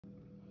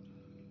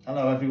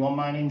Hello everyone,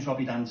 my name's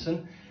Robbie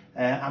Danson.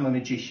 I'm a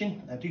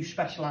magician. I do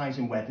specialise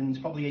in weddings.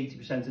 Probably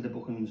 80% of the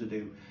bookings I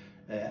do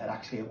are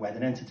actually at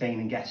wedding,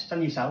 entertaining guests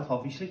and yourself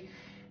obviously.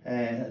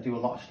 I do a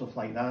lot of stuff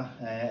like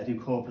that. I do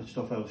corporate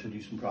stuff. I also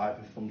do some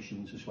private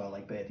functions as well,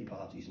 like birthday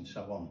parties and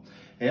so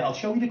on. I'll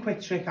show you the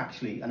quick trick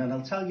actually, and then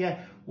I'll tell you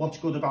what's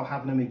good about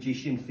having a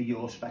magician for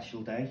your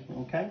special day,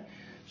 okay?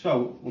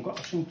 So we've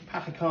got some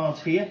pack of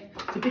cards here.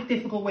 It's a bit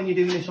difficult when you're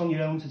doing this on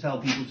your own to tell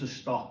people to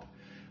stop,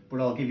 but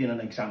I'll give you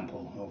an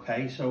example,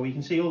 okay? So we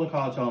can see all the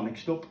cards are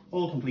mixed up,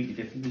 all completely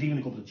different. There's even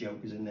a couple of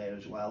jokers in there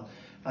as well.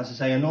 As I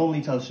say, I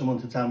normally tell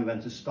someone to tell me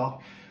when to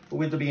stop, but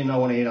with there being no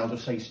one here, I'll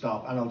just say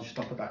stop, and I'll just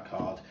stop at that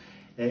card.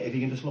 If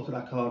you can just look at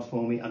that card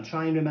for me and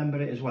try and remember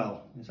it as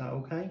well. Is that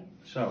okay?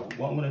 So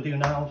what I'm going to do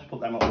now is put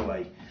them out of the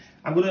way.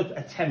 I'm going to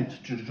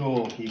attempt to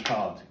draw your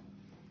card.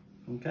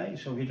 Okay,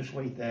 so if you just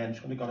wait there, I'm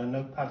just going to got a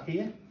notepad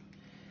here.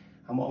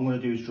 And what I'm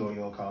going to do is draw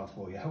your card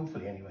for you,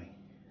 hopefully anyway.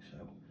 So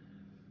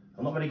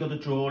I'm not very good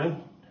at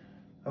drawing.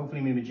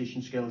 Hopefully my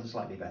magician skills are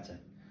slightly better.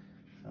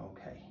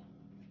 Okay,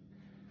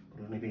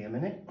 it'll only be a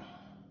minute.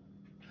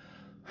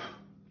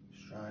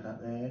 Just try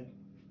that there.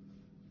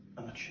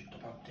 And that should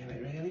about do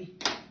it really.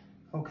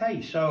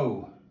 Okay,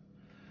 so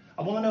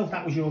I want to know if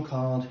that was your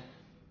card.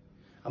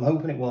 I'm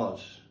hoping it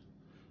was.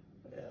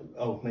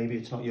 Oh, maybe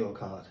it's not your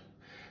card.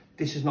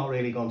 This has not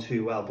really gone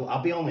too well, but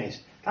I'll be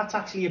honest, that's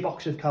actually a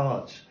box of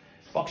cards.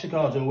 Box of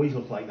cards always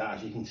look like that,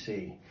 as you can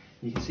see.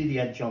 You can see the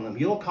edge on them.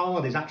 Your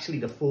card is actually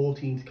the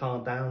 14th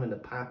card down in the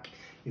pack.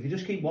 If you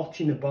just keep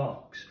watching the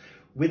box,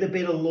 with a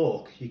bit of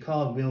luck, your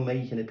card will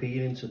make an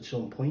appearance at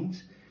some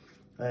point.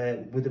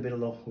 With a bit of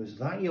luck, was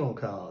that your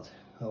card?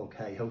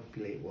 Okay,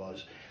 hopefully it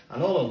was.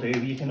 And all I'll do,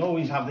 you can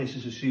always have this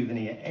as a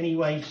souvenir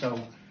anyway,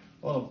 so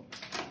what I'll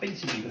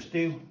basically just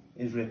do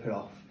is rip it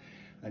off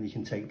and you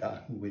can take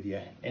that with you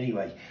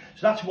anyway.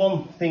 So that's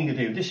one thing to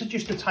do. This is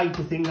just the type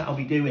of thing that I'll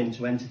be doing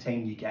to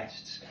entertain your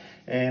guests.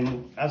 As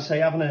I say,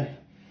 having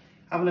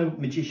a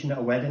magician at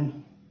a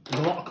wedding,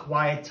 there's a lot of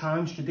quiet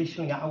times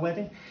traditionally at a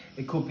wedding.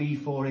 It could be,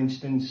 for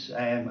instance,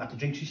 at the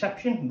drinks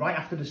reception, right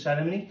after the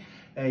ceremony.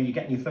 You're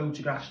getting your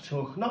photographs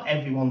took. Not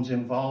everyone's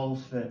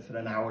involved for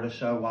an hour or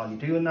so while you're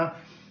doing that.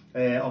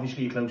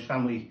 Obviously your close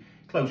family,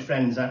 close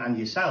friends and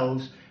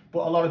yourselves,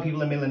 but a lot of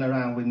people are milling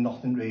around with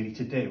nothing really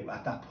to do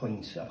at that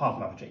point, apart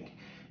from have a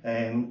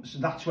drink. So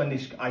that's when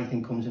this, I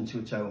think, comes into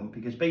its own,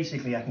 because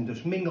basically I can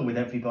just mingle with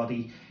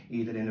everybody,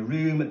 either in a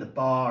room, at the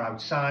bar,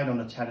 outside, on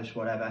the terrace,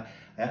 whatever.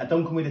 I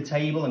don't come with a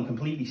table, I'm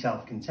completely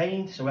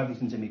self-contained, so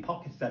everything's in my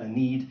pockets that I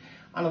need,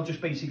 and I'll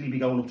just basically be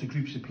going up to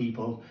groups of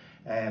people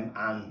and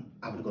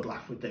having a good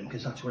laugh with them,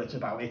 because that's what it's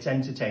about. It's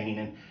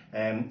entertaining,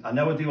 and I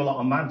know I do a lot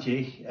of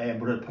magic,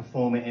 but I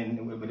perform it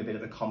with a bit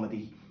of a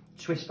comedy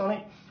twist on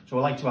it. So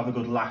I like to have a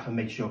good laugh and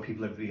make sure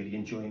people are really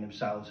enjoying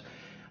themselves.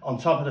 On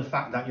top of the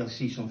fact that you'll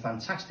see some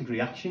fantastic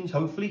reactions,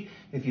 hopefully,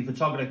 if your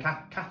photographer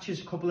catches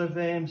a couple of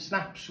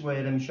snaps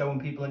where I'm showing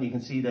people and you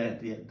can see the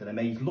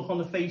amazed look on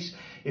the face.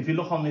 If you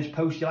look on this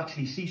post, you'll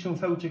actually see some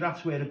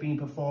photographs where they've been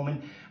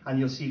performing, and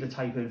you'll see the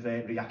type of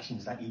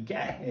reactions that you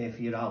get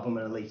for your album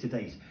at a later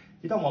date.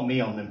 You don't want me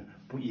on them,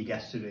 but your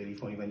guests are really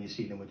funny when you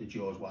see them with the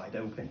jaws wide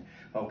open.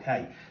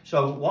 Okay,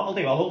 so what I'll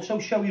do, I'll also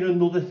show you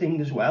another thing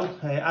as well.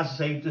 As I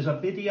say, there's a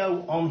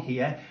video on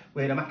here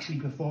where I'm actually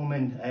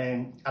performing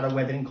at a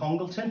wedding in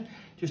Congleton.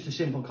 Just a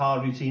simple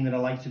card routine that I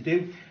like to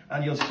do.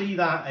 And you'll see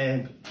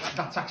that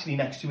that's actually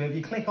next to it. If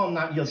you click on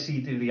that, you'll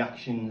see the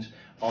reactions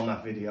on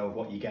that video of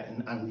what you're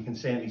getting, and you can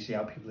certainly see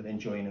how people are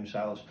enjoying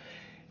themselves.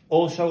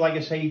 Also, like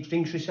I say,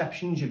 drinks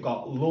receptions, you've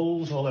got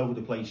lulls all over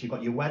the place. You've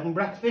got your wedding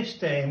breakfast,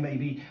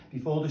 maybe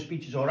before the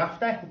speeches or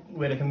after,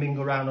 where they can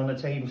mingle around on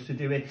the tables to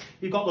do it.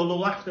 You've got the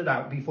lull after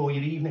that, before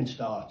your evening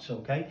starts,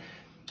 okay?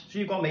 So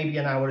you've got maybe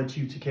an hour or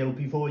two to kill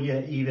before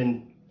you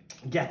even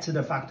get to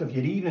the fact of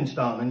your evening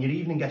starting and your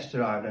evening guests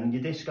arriving and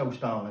your disco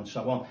starting and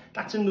so on.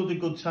 That's another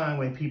good time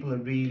where people are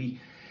really,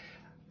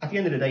 at the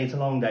end of the day, it's a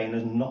long day and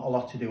there's not a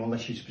lot to do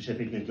unless you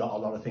specifically got a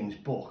lot of things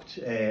booked.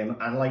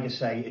 And like I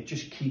say, it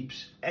just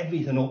keeps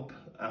everything up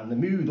and the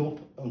mood up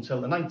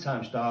until the night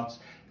time starts.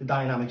 The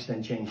dynamics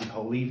then change the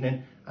whole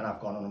evening, and I've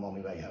gone on them on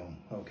my way home,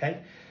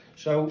 okay?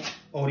 So,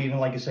 or even,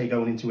 like I say,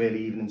 going into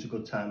early evening's a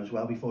good time as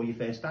well, before your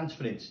first dance,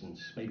 for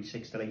instance, maybe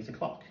 6 till 8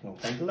 o'clock,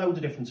 okay? Loads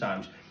of different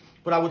times.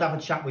 But I would have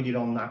a chat with you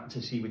on that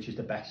to see which is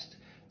the best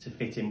to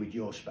fit in with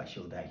your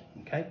special day,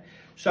 okay?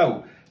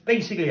 So,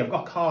 basically, I've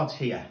got cards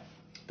here.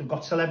 They've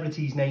got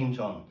celebrities' names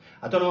on.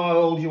 I don't know how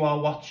old you are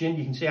watching.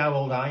 You can see how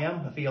old I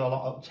am. I feel a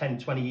lot of 10,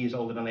 20 years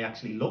older than I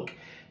actually look.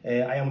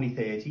 I am only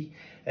 30.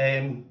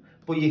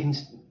 But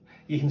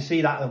you can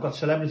see that I've got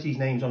celebrities'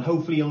 names on.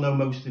 Hopefully you'll know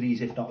most of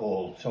these, if not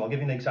all. So I'll give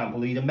you an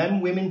example. Either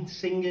men, women,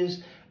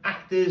 singers,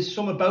 actors,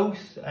 some are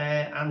both,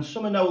 and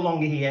some are no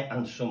longer here,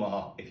 and some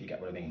are, if you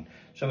get what I mean.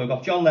 So we've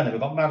got John Lennon,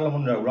 we've got Marilyn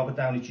Monroe, Robert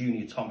Downey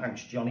Jr., Tom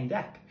Hanks, Johnny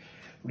Depp.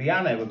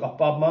 Rihanna, we've got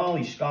Bob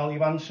Marley, Scarlett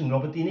Johansson,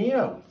 Robert De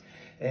Niro.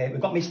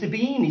 We've got Mr.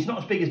 Bean, he's not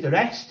as big as the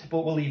rest,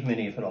 but we'll leave him in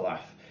here for a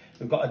laugh.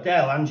 We've got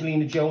Adele,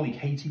 Angelina Jolie,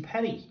 Katy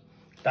Perry,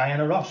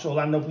 Diana Ross,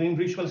 Orlando Bloom,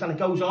 Bruce Willis, and it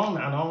goes on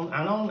and on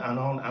and on and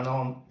on and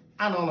on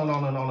and on and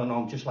on and on and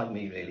on, just like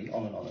me really,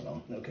 on and on and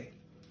on. Okay,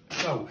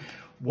 so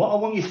what I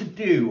want you to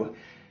do,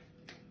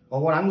 or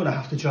what I'm going to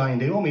have to try and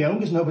do on my own,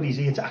 because nobody's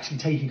here to actually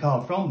take your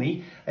card from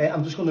me,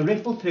 I'm just going to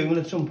riffle through, and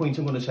at some point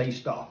I'm going to say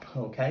stop,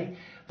 okay?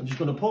 I'm just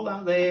going to put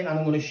that there, and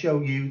I'm going to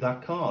show you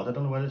that card. I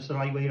don't know whether it's the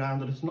right way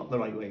around or it's not the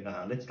right way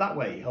around. It's that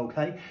way,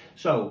 okay?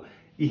 So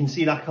you can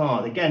see that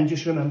card. Again,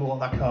 just remember what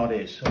that card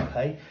is,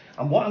 okay?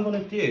 And what I'm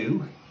going to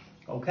do,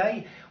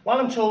 okay, while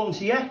I'm talking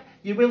to you,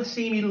 you will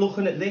see me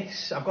looking at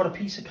this. I've got a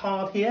piece of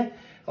card here,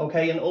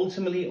 okay? And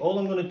ultimately, all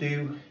I'm going to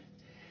do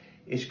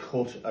is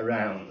cut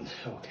around.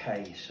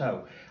 Okay,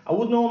 so I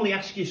would normally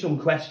ask you some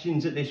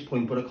questions at this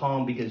point, but I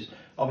can't, because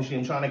obviously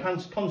I'm trying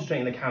to concentrate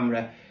on the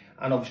camera,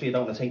 and obviously I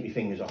don't want to take my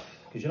fingers off,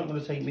 because you're not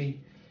going to take me,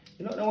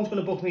 no one's going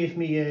to book me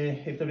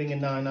if they're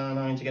ringing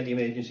 999 to get the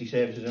emergency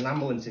services and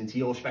ambulance into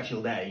your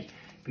special day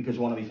because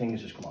one of my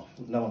fingers has come off.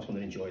 No one's going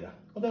to enjoy that.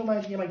 Although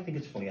you might think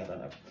it's funny, I don't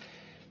know.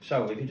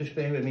 So if you just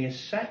bear with me a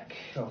sec,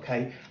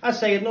 okay. As I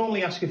say, I'd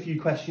normally ask a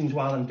few questions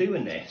while I'm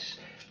doing this.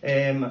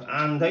 And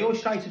I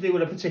always try to do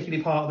with a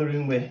particular part of the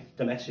room where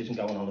the mess isn't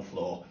going on the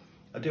floor.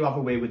 I do have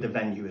a way with the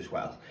venue as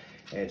well,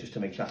 just to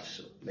make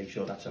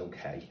sure that's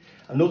okay.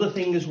 Another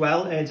thing as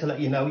well, to let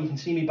you know, you can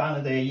see me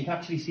banner there. You can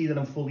actually see that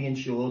I'm fully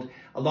insured.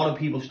 A lot of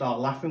people start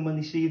laughing when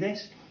they see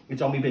this.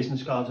 It's on my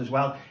business cards as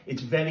well.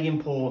 It's very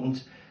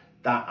important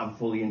that I'm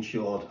fully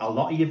insured. A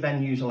lot of your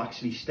venues will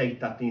actually state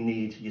that they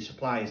need your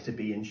suppliers to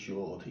be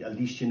insured. At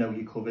least you know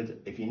you're covered.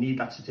 If you need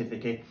that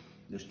certificate,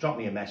 just drop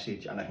me a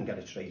message and I can get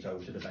it straight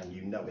over to the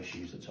venue, no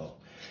issues at all.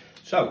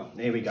 So,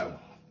 here we go.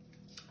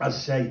 As I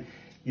say,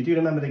 you do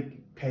remember the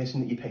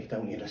person that you picked,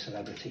 don't you, the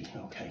celebrity,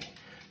 okay.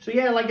 So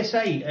yeah, like I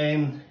say,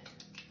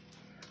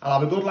 I'll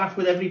have a good laugh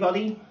with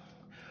everybody.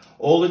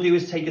 All I do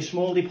is take a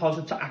small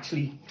deposit to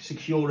actually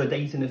secure a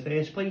date in the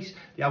first place.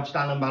 The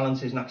outstanding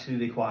balance isn't actually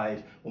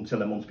required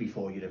until a month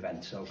before your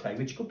event, okay,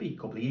 which could be a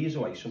couple of years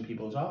away. Some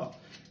people's are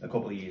a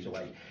couple of years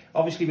away.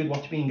 Obviously, with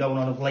what's been going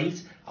on of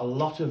late, a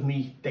lot of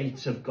me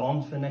dates have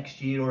gone for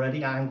next year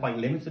already. I am quite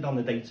limited on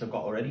the dates I've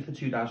got already for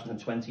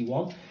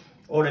 2021.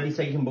 Already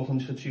taken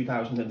bookings for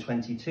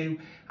 2022,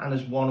 and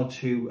there's one or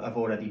two have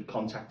already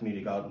contacted me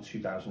regarding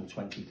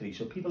 2023.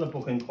 So people are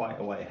booking quite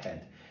a way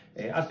ahead.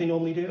 As they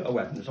normally do at a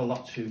wedding. There's a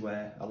lot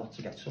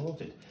to get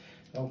sorted.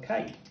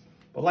 Okay,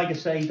 but like I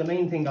say, the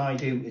main thing I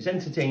do is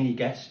entertain your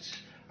guests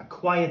at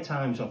quiet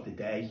times of the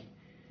day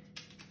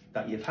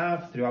that you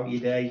have throughout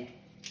your day.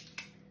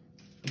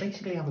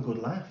 Basically have a good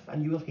laugh,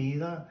 and you will hear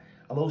that.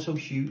 I'll also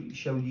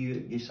show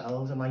you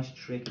yourselves a nice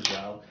trick as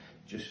well,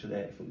 just for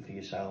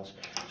yourselves.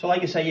 So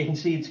like I say, you can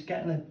see it's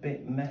getting a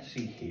bit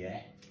messy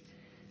here.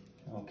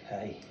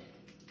 Okay,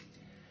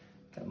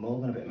 getting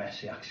more than a bit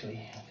messy actually.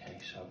 Okay,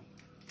 so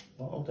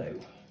what I'll do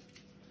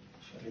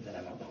is get rid of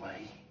them out of the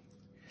way.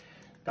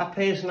 That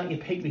person that you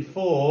picked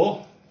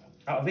before,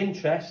 out of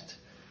interest,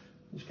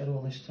 let's get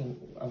all this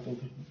out of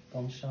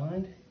one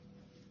side.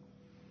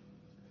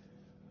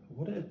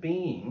 Would it have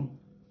been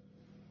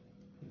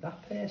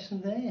that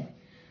person there?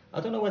 I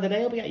don't know whether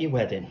they'll be at your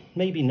wedding.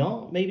 Maybe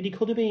not. Maybe they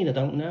could have been. I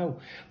don't know.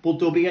 But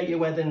they'll be at your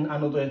wedding,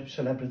 and other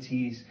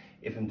celebrities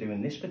if I'm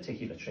doing this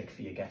particular trick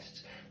for your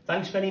guests.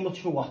 Thanks very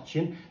much for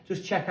watching.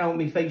 Just check out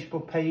my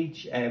Facebook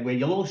page where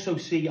you'll also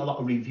see a lot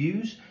of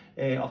reviews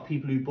of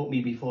people who booked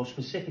me before,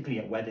 specifically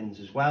at weddings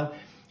as well,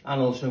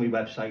 and also my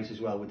website as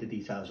well with the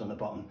details on the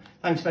bottom.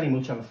 Thanks very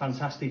much. Have a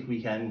fantastic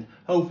weekend.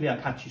 Hopefully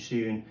I'll catch you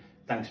soon.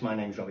 Thanks. My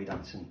name's Robbie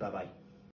Danson. Bye bye.